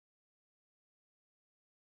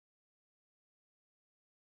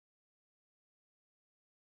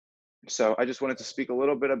So I just wanted to speak a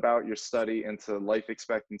little bit about your study into life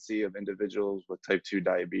expectancy of individuals with type 2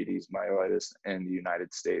 diabetes mellitus in the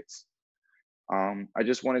United States. I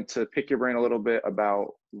just wanted to pick your brain a little bit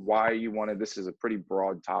about why you wanted, this is a pretty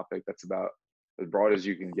broad topic that's about as broad as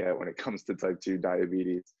you can get when it comes to type 2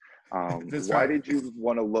 diabetes. That's Why right. did you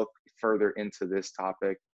want to look further into this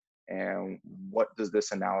topic, and what does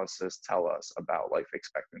this analysis tell us about life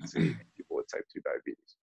expectancy in people with type 2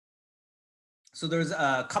 diabetes? So there's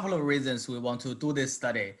a couple of reasons we want to do this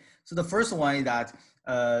study. So the first one is that,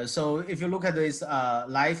 so if you look at this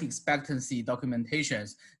life expectancy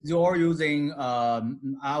documentations, you're using,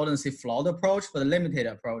 I wouldn't say flawed approach, but a limited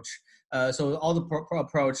approach. So all the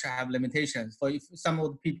approach have limitations. For if some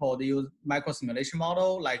of the people, they use micro simulation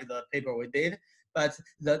model, like the paper we did, but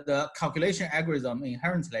the calculation algorithm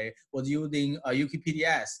inherently was using a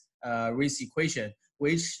UKPDS risk equation,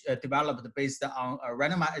 which developed based on a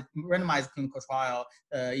randomized clinical trial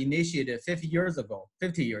initiated 50 years ago.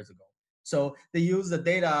 So they use the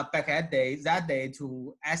data back at that day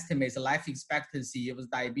to estimate the life expectancy of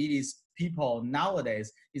diabetes people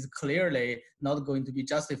nowadays is clearly not going to be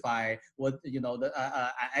justified with the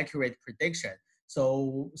accurate prediction.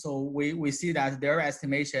 So we see that their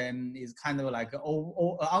estimation is kind of like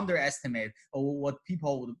underestimate of what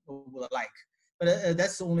people would like. But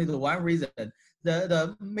that's only the one reason.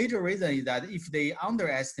 The major reason is that if they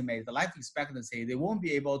underestimate the life expectancy, they won't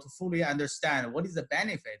be able to fully understand what is the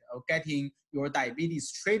benefit of getting your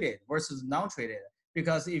diabetes treated versus non-treated.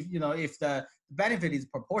 Because if the benefit is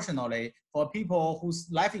proportionally for people whose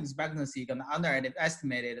life expectancy can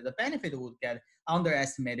underestimated, the benefit would get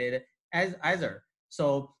underestimated as either.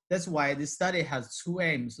 So that's why this study has two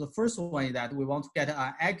aims. The first one is that we want to get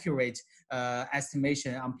an accurate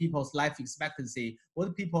estimation on people's life expectancy,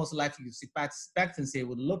 what people's life expectancy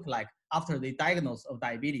would look like after they diagnose of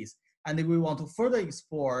diabetes. And then we want to further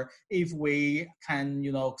explore if we can,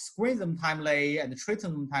 screen them timely and treat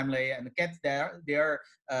them timely and get their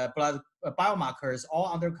blood biomarkers all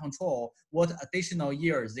under control, what additional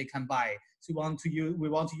years they can buy. So we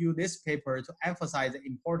want to use this paper to emphasize the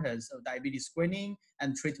importance of diabetes screening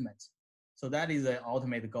and treatment. So that is the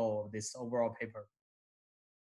ultimate goal of this overall paper.